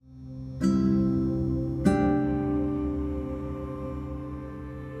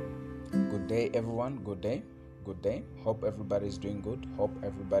day, everyone. Good day. Good day. Hope everybody's doing good. Hope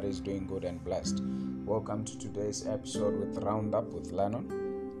everybody's doing good and blessed. Welcome to today's episode with Roundup with Lennon.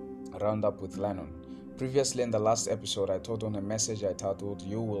 Roundup with Lennon. Previously, in the last episode, I taught on a message I titled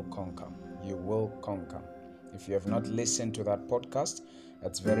 "You Will Conquer." You will conquer. If you have not listened to that podcast,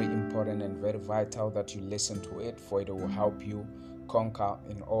 it's very important and very vital that you listen to it, for it will help you conquer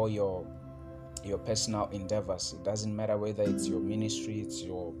in all your personal endeavors. It doesn't matter whether it's your ministry, it's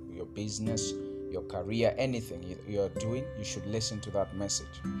your business, your career, anything you're doing, you should listen to that message.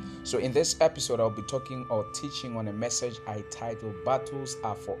 So in this episode, I'll be talking or teaching on a message I titled "Battles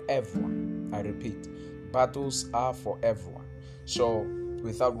Are for Everyone." I repeat, battles are for everyone. So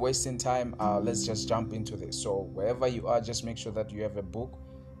without wasting time, let's just jump into this. So wherever you are, just make sure that you have a book,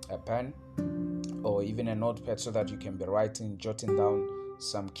 a pen, or even a notepad, so that you can be jotting down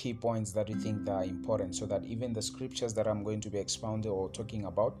some key points that you think that are important, so that even the scriptures that I'm going to be expounding or talking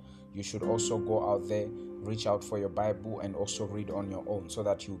about, you should also go out there, reach out for your Bible, and also read on your own, so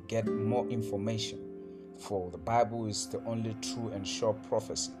that you get more information. For the Bible is the only true and sure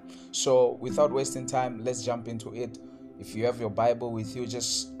prophecy. So without wasting time, let's jump into it. If you have your Bible with you,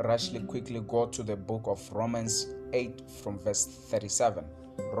 just quickly go to the book of Romans 8 from verse 37.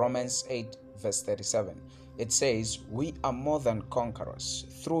 Romans 8 verse 37. It says, "We are more than conquerors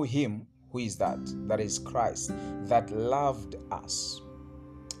through him," who is that? That is Christ, "that loved us."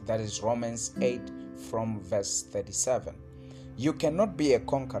 That is Romans 8 from verse 37. You cannot be a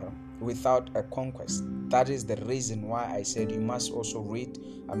conqueror without a conquest. That is the reason why I said you must also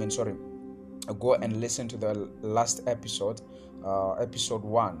go and listen to the last episode, episode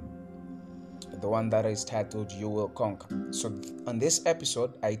 1. The one that is titled "You Will Conquer." So on this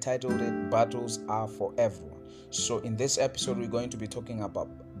episode, I titled it "Battles Are for Everyone." So in this episode, we're going to be talking about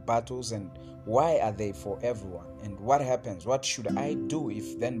battles and why are they for everyone, and what happens, what should I do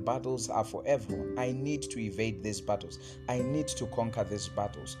if then battles are for everyone. I need to evade these battles. I need to conquer these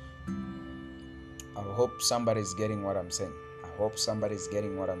battles. I hope somebody's getting what I'm saying.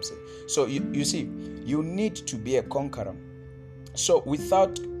 So you see, you need to be a conqueror. So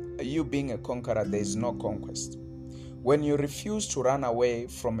without you being a conqueror, there is no conquest. When you refuse to run away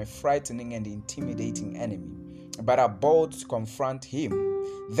from a frightening and intimidating enemy, but are bold to confront him,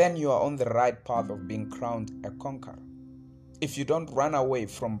 then you are on the right path of being crowned a conqueror. If you don't run away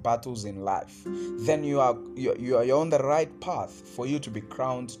from battles in life, then you're on the right path for you to be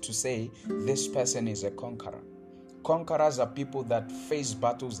crowned, to say this person is a conqueror. Conquerors are people that face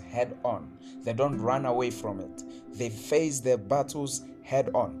battles head on. They don't run away from it. They face their battles head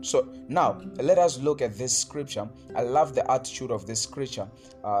on. So now let us look at this scripture. I love the attitude of this scripture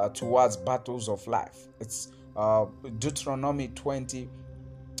towards battles of life. It's Deuteronomy 20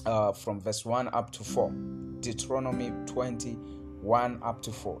 from verse 1 up to 4. Deuteronomy 21 up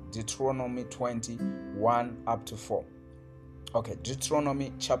to 4. Deuteronomy 21 up to 4. Okay,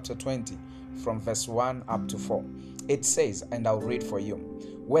 Deuteronomy chapter 20 from verse 1 up to 4. It says, and I'll read for you.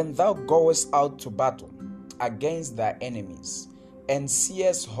 "When thou goest out to battle against thy enemies, and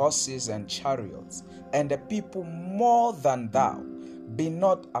seest horses and chariots, and a people more than thou, be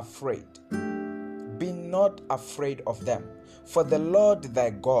not afraid. Be not afraid of them, for the Lord thy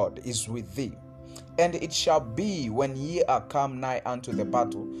God is with thee. And it shall be, when ye are come nigh unto the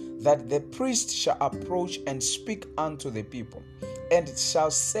battle, that the priest shall approach and speak unto the people, and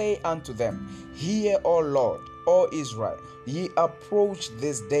shall say unto them, Hear, O Lord, O Israel, ye approach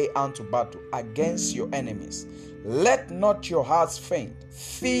this day unto battle against your enemies. Let not your hearts faint,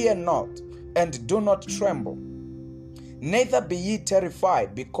 fear not, and do not tremble. Neither be ye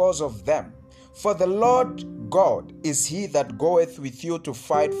terrified because of them. For the Lord God is he that goeth with you to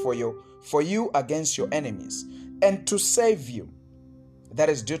fight for you against your enemies, and to save you." That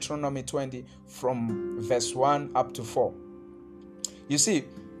is Deuteronomy 20 from verse 1 up to 4. You see,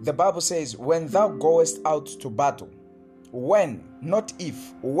 the Bible says, when thou goest out to battle. When, not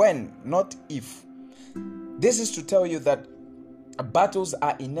if. When, not if. This is to tell you that battles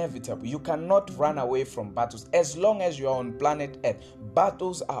are inevitable. You cannot run away from battles. As long as you are on planet Earth,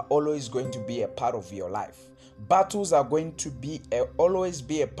 battles are always going to be a part of your life. Battles are going to always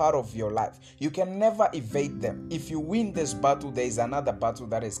be a part of your life. You can never evade them. If you win this battle, there is another battle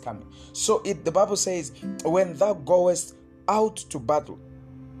that is coming. So the Bible says, when thou goest out to battle.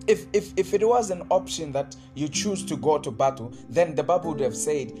 If it was an option that you choose to go to battle, then the Bible would have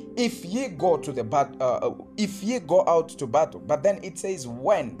said, if ye go out to battle. But then it says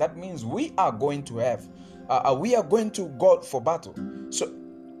when. That means we are going to go for battle. So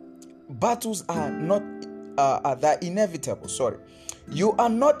battles are not they're inevitable. You are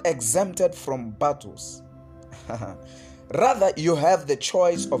not exempted from battles. Rather, you have the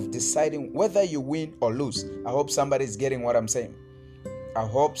choice of deciding whether you win or lose. I hope somebody is getting what I'm saying. I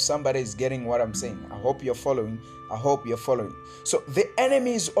hope somebody is getting what I'm saying. I hope you're following. I hope you're following. So the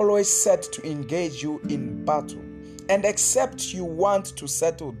enemy is always set to engage you in battle. And except you want to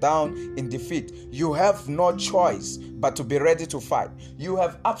settle down in defeat, you have no choice but to be ready to fight. You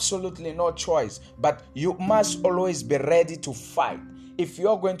have absolutely no choice, but you must always be ready to fight. If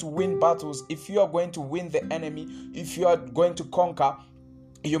you're going to win battles, if you are going to win the enemy, if you are going to conquer,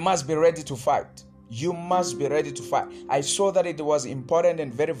 you must be ready to fight. You must be ready to fight. I saw that it was important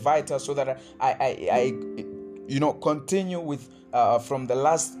and very vital, so that I continue with from the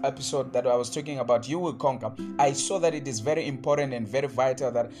last episode that I was talking about, you will conquer. I saw that it is very important and very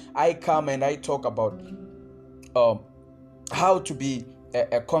vital that I come and I talk about how to be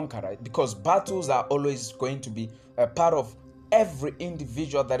a conqueror, because battles are always going to be a part of every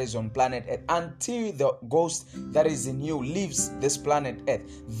individual that is on planet Earth until the ghost that is in you leaves this planet Earth.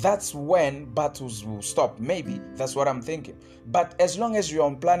 That's when battles will stop. Maybe that's what I'm thinking. But as long as you're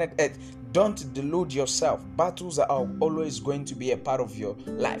on planet Earth, don't delude yourself. Battles are always going to be a part of your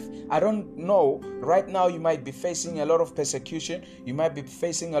life. I don't know. Right now, you might be facing a lot of persecution. You might be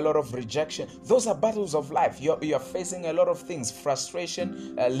facing a lot of rejection. Those are battles of life. You're facing a lot of things: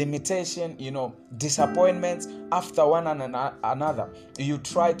 frustration, limitation, disappointments after one another. You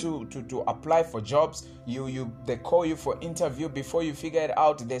try to apply for jobs. They call you for interview. Before you figure it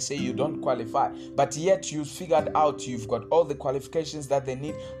out, they say you don't qualify. But yet you figured out you've got all the qualifications that they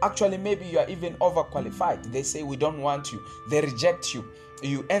need. Actually, maybe you are even overqualified. They say we don't want you. They reject you.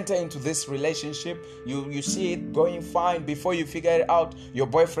 You enter into this relationship, you see it going fine. Before you figure it out, your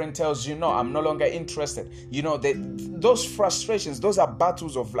boyfriend tells you, no, I'm no longer interested. Those frustrations, those are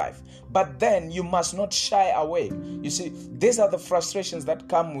battles of life. But then you must not shy away. You see, these are the frustrations that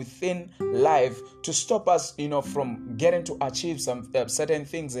come within life to stop us, from getting to achieve some certain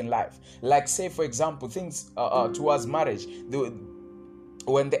things in life. Like, say, for example, things towards marriage.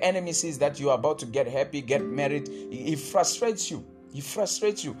 When the enemy sees that you are about to get married, he frustrates you.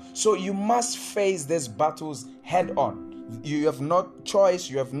 So you must face these battles head on. You have no choice.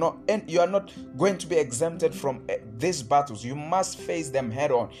 You are not going to be exempted from these battles. You must face them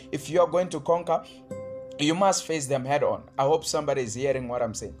head on. If you are going to conquer, you must face them head on. I hope somebody is hearing what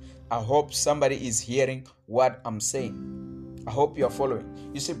I'm saying. I hope somebody is hearing what I'm saying. I hope you are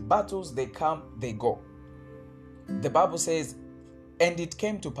following. You see, battles, they come, they go. The Bible says, and it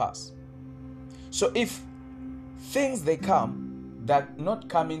came to pass. So if things, they come, they're not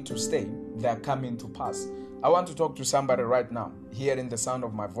coming to stay, they're coming to pass. I want to talk to somebody right now, hearing the sound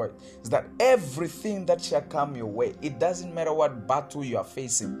of my voice, is that everything that shall come your way, it doesn't matter what battle you are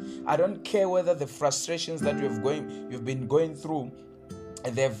facing. I don't care whether the frustrations that you've been going through,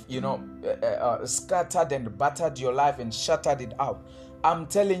 they've scattered and battered your life and shattered it out. I'm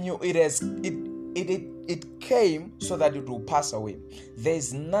telling you, it came so that it will pass away. There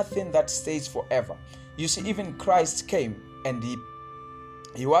is nothing that stays forever. You see, even Christ came and he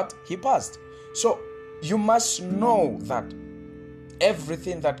passed. So you must know that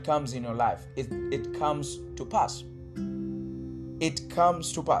everything that comes in your life, it comes to pass. It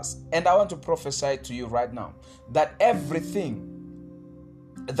comes to pass. And I want to prophesy to you right now that everything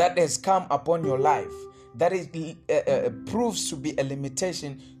that has come upon your life, that it proves to be a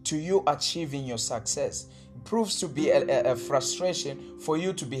limitation to you achieving your success, proves to be a frustration for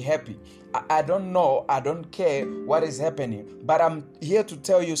you to be happy. I don't know, I don't care what is happening, but I'm here to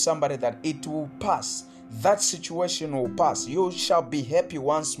tell you, somebody, that it will pass. That situation will pass. You shall be happy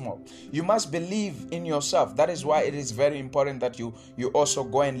once more. You must believe in yourself. That is why it is very important that you also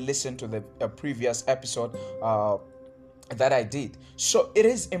go and listen to the previous episode that I did. So it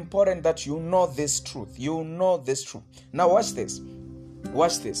is important that you know this truth. You know this truth. Now watch this.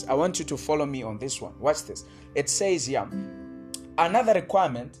 Watch this. I want you to follow me on this one. Watch this. It says here, another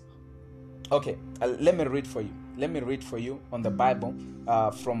requirement. Okay, let me read for you. Let me read for you on the Bible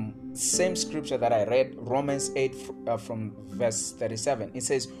from same scripture that I read, Romans 8 from verse 37. It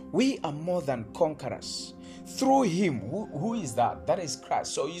says, we are more than conquerors through him. Who is that? That is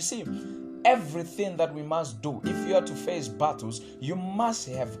Christ. So you see, everything that we must do, if you are to face battles, you must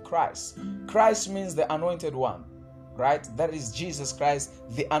have Christ. Christ means the anointed one, right? That is Jesus Christ,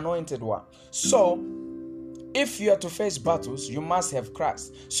 the anointed one. So if you are to face battles, you must have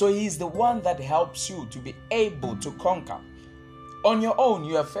Christ. So he is the one that helps you to be able to conquer. On your own,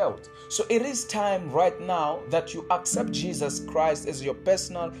 you have failed. So it is time right now that you accept Jesus Christ as your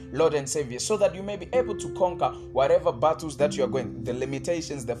personal Lord and Savior, so that you may be able to conquer whatever battles that you are going, the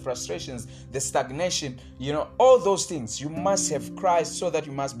limitations, the frustrations, the stagnation, all those things. You must have Christ so that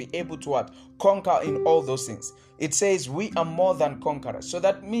you must be able to what? Conquer in all those things. It says we are more than conquerors. So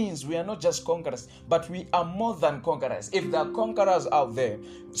that means we are not just conquerors, but we are more than conquerors. If there are conquerors out there,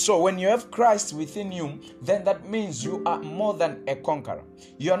 so when you have Christ within you, then that means you are more than a conqueror.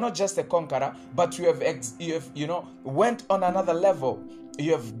 You are not just a conqueror, but you have went on another level.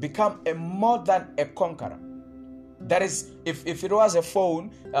 You have become a more than a conqueror. That is, if it was a phone,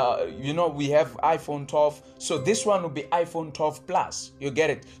 we have iPhone 12. So this one will be iPhone 12 Plus. You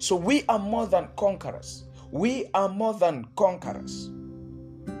get it? So we are more than conquerors. We are more than conquerors.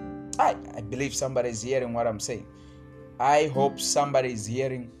 I believe somebody is hearing what I'm saying. I hope somebody is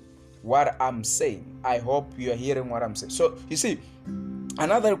hearing what I'm saying. I hope you are hearing what I'm saying. So you see,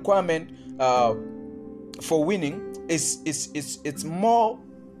 another requirement for winning is it's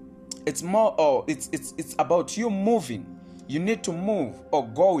about you moving. You need to move or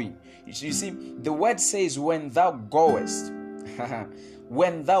going. You see, the word says when thou goest.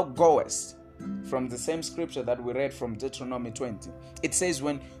 When thou goest. From the same scripture that we read from Deuteronomy 20. It says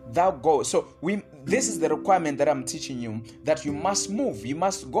when thou goest. So this is the requirement that I'm teaching you, that you must move, you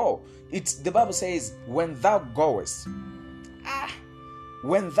must go. The Bible says when thou goest.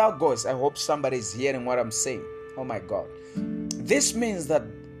 When thou goest. I hope somebody is hearing what I'm saying. Oh my God. This means that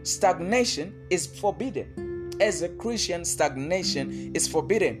stagnation is forbidden. As a Christian, stagnation is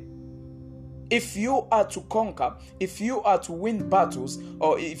forbidden. If you are to conquer, if you are to win battles,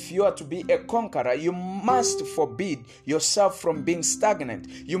 or if you are to be a conqueror, you must forbid yourself from being stagnant.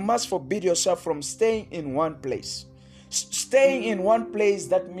 You must forbid yourself from staying in one place. Staying in one place,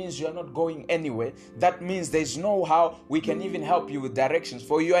 that means you are not going anywhere. That means there's no how we can even help you with directions,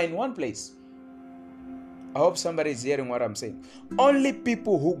 for you are in one place. I hope somebody is hearing what I'm saying. Only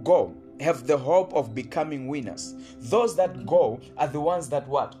people who go have the hope of becoming winners. Those that go are the ones that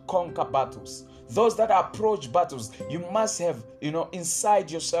conquer battles. Those that approach battles, you must have,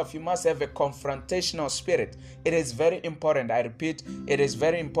 inside yourself, you must have a confrontational spirit. It is very important. I repeat, it is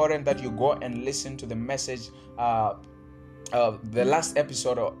very important that you go and listen to the message, the last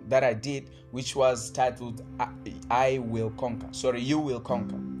episode that I did, which was titled I Will Conquer. You will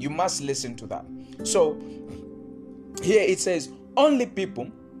conquer. You must listen to that. So here it says, only people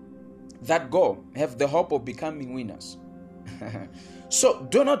that go have the hope of becoming winners. So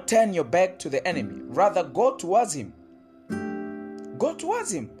do not turn your back to the enemy. Rather, go towards him. Go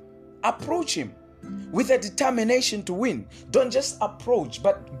towards him. Approach him with a determination to win. Don't just approach,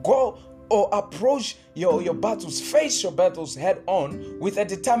 but go or approach your battles. Face your battles head on with a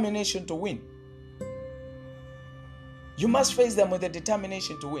determination to win. You must face them with a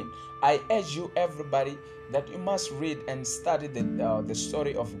determination to win. I urge you, everybody, that you must read and study the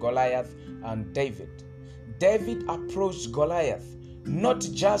story of Goliath and David. David approached Goliath not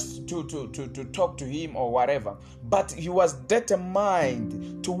just to talk to him or whatever, but he was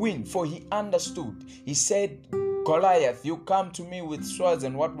determined to win, for he understood. He said, Goliath, you come to me with swords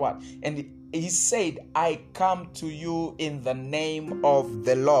and what? And he said, I come to you in the name of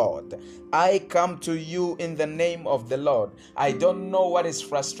the Lord. I come to you in the name of the Lord. I don't know what is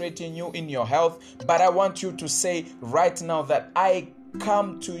frustrating you in your health, but I want you to say right now that I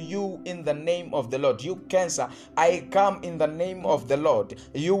come to you in the name of the Lord. You cancer, I come in the name of the Lord.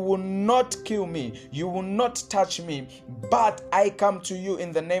 You will not kill me. You will not touch me, but I come to you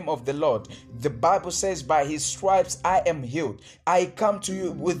in the name of the Lord. The Bible says, by his stripes I am healed. I come to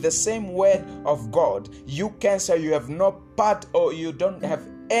you with the same word of God. You cancer, you have no part, or you don't have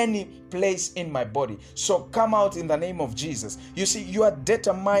any place in my body. So come out in the name of Jesus. You see, you are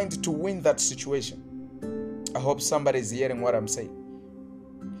determined to win that situation. I hope somebody is hearing what I'm saying.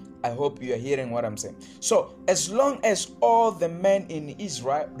 I hope you are hearing what I'm saying. So, as long as all the men in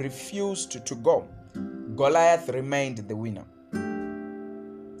Israel refused to go, Goliath remained the winner.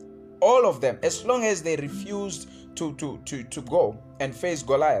 All of them, as long as they refused to go and face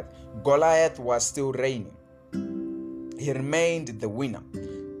Goliath, Goliath was still reigning. He remained the winner.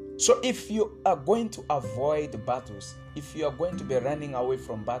 So if you are going to avoid battles, if you are going to be running away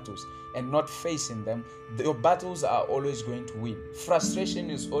from battles and not facing them, your battles are always going to win.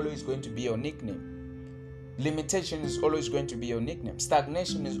 Frustration is always going to be your nickname. Limitation is always going to be your nickname.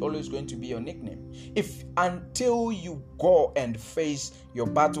 Stagnation is always going to be your nickname. Until you go and face your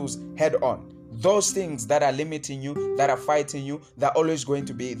battles head on, those things that are limiting you, that are fighting you, they're always going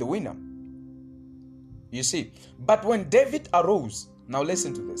to be the winner. You see, but when David arose, now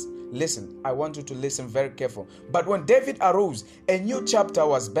listen to this. Listen, I want you to listen very careful. But when David arose, a new chapter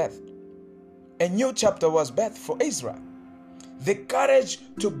was birthed. A new chapter was birthed for Israel. The courage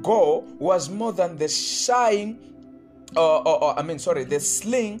to go was more than the the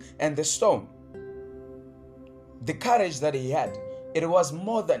sling and the stone. The courage that he had, it was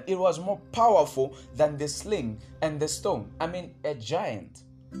more powerful than the sling and the stone. I mean, a giant.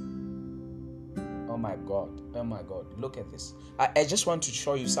 Oh my God, look at this. I just want to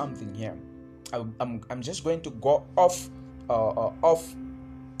show you something here. I'm just going to go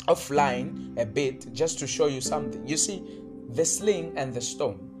offline a bit just to show you something. You see, the sling and the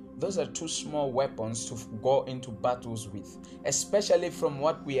stone, those are two small weapons to go into battles with, especially from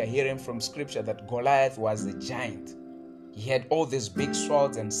what we are hearing from scripture that Goliath was a giant. He had all these big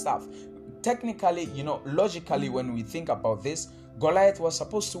swords and stuff. Technically, logically, when we think about this, Goliath was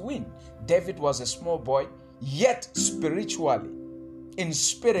supposed to win. David was a small boy, yet spiritually, in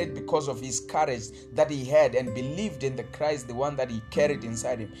spirit, because of his courage that he had and believed in the Christ, the one that he carried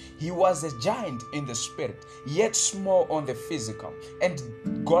inside him, he was a giant in the spirit, yet small on the physical. And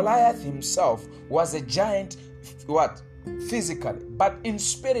Goliath himself was a giant, physically, but in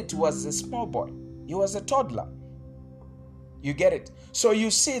spirit was a small boy. He was a toddler. You get it? So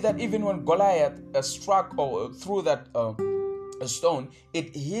you see that even when Goliath struck or threw that stone,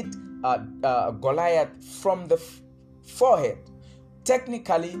 it hit Goliath from the forehead.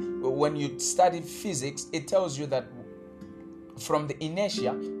 Technically, when you study physics, it tells you that from the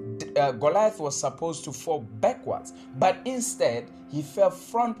inertia, Goliath was supposed to fall backwards, but instead he fell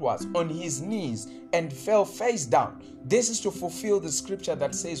frontwards on his knees and fell face down. This is to fulfill the scripture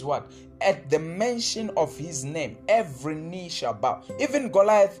that says what? At the mention of his name, every knee shall bow. Even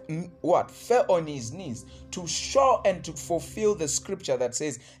Goliath fell on his knees to show and to fulfill the scripture that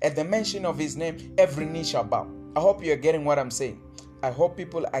says at the mention of his name, every knee shall bow. I hope you're getting what I'm saying. I hope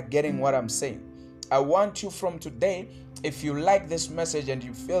people are getting what I'm saying. I want you from today, if you like this message and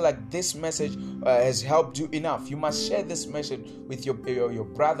you feel like this message has helped you enough, you must share this message with your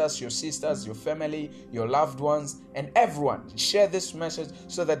brothers, your sisters, your family, your loved ones, and everyone. Share this message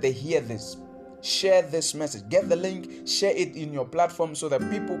so that they hear this. Share this message. Get the link, share it in your platform so that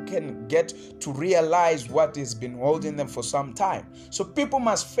people can get to realize what has been holding them for some time. So people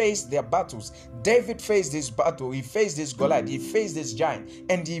must face their battles. David faced this battle. He faced this Goliath. He faced this giant.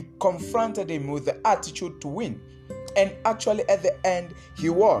 And he confronted him with the attitude to win. And actually at the end, he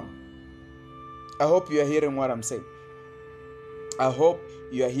won. I hope you are hearing what I'm saying. I hope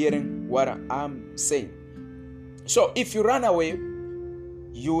you are hearing what I'm saying. So if you run away,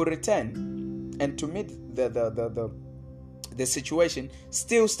 you will return and to meet the situation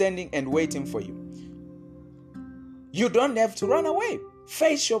still standing and waiting for you. You don't have to run away.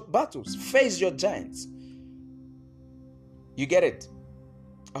 Face your battles. Face your giants. You get it?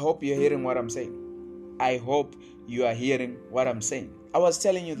 I hope you're hearing what I'm saying. I hope you are hearing what I'm saying. I was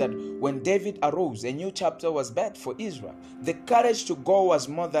telling you that when David arose, a new chapter was birthed for Israel. The courage to go was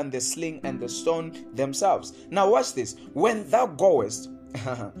more than the sling and the stone themselves. Now watch this. When thou goest,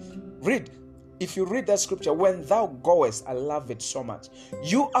 read. If you read that scripture, when thou goest, I love it so much.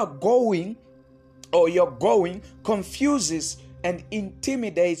 You are going, or your going confuses and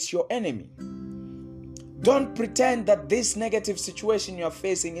intimidates your enemy. Don't pretend that this negative situation you're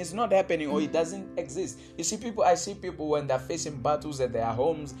facing is not happening or it doesn't exist. You see, I see people when they're facing battles at their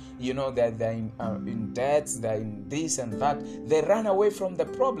homes, they're in debts, they're in this and that. They run away from the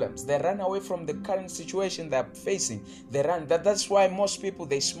problems. They run away from the current situation they're facing. That's why most people,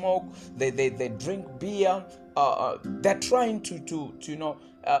 they smoke, they drink beer. They're trying to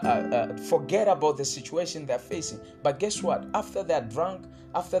forget about the situation they're facing. But guess what? After they're drunk,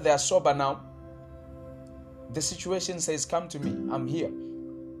 after they're sober now, the situation says, come to me, I'm here.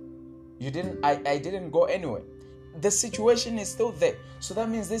 I didn't go anywhere. The situation is still there. So that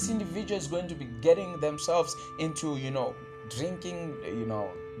means this individual is going to be getting themselves into, drinking,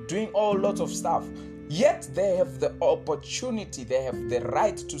 doing all lots of stuff. Yet they have the opportunity, they have the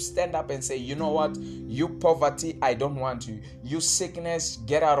right to stand up and say, you know what, you poverty, I don't want you. You sickness,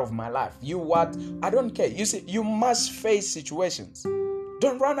 get out of my life. You what? I don't care. You see, you must face situations.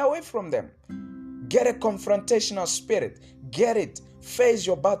 Don't run away from them. Get a confrontational spirit. Get it. Face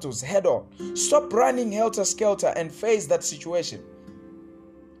your battles head on. Stop running helter-skelter and face that situation.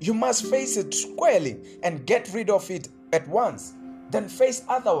 You must face it squarely and get rid of it at once. Then face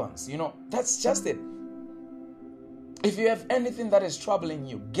other ones. That's just it. If you have anything that is troubling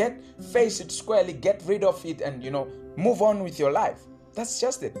you, face it squarely, get rid of it, and move on with your life. That's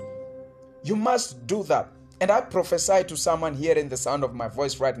just it. You must do that. And I prophesy to someone hearing the sound of my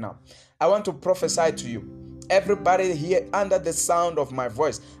voice right now. I want to prophesy to you Everybody here under the sound of my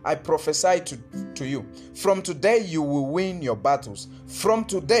voice, I prophesy to you. From today, you will win your battles. From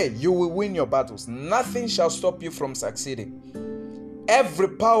today, you will win your battles. Nothing shall stop you from succeeding. Every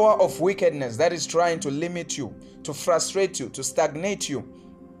power of wickedness that is trying to limit you, to frustrate you, to stagnate you,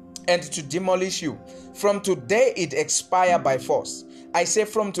 and to demolish you, from today it expire by force. I say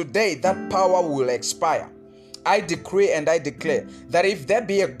from today that power will expire. I decree and I declare that if there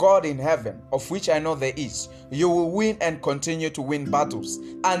be a God in heaven, of which I know there is, you will win and continue to win battles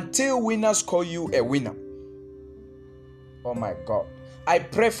until winners call you a winner. Oh my God. I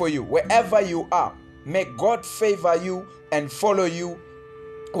pray for you wherever you are. May God favor you and follow you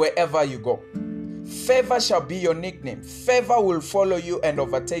wherever you go. Favor shall be your nickname. Favor will follow you and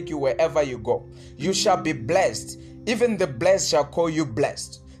overtake you wherever you go. You shall be blessed. Even the blessed shall call you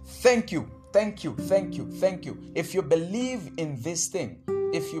blessed. Thank you. Thank you, thank you, thank you. If you believe in this thing,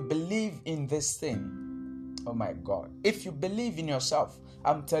 oh my God, if you believe in yourself,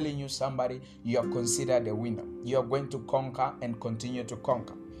 I'm telling you, somebody, you are considered a winner. You are going to conquer and continue to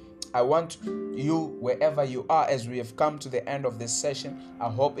conquer. I want you, wherever you are, as we have come to the end of this session, I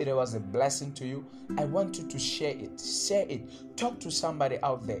hope it was a blessing to you. I want you to share it. Share it. Talk to somebody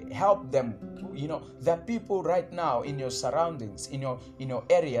out there. Help them. There are people right now in your surroundings, in your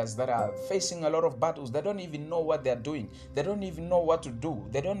areas that are facing a lot of battles. They don't even know what they're doing. They don't even know what to do.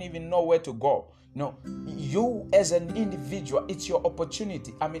 They don't even know where to go. You as an individual, it's your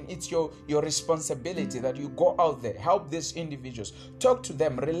opportunity. It's your responsibility that you go out there, help these individuals, talk to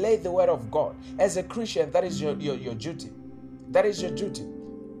them, relay the word of God. As a Christian, that is your duty. That is your duty.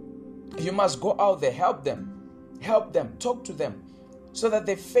 You must go out there, help them, talk to them, so that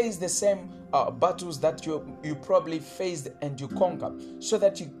they face the same battles that you probably faced and you conquer, so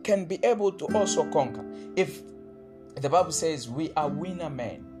that you can be able to also conquer. If the Bible says we are winner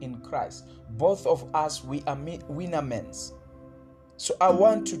men in Christ, both of us, we are winner men. So I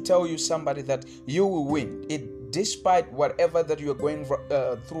want to tell you, somebody, that you will win. Despite whatever that you are going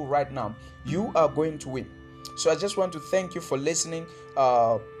through right now, you are going to win. So I just want to thank you for listening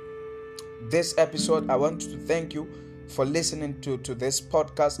this episode. I want to thank you for listening to this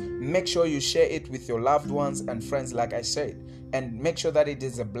podcast. Make sure you share it with your loved ones and friends, like I said, and make sure that it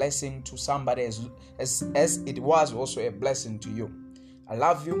is a blessing to somebody as it was also a blessing to you. I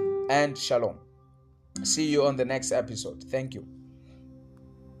love you and shalom. See you on the next episode. Thank you.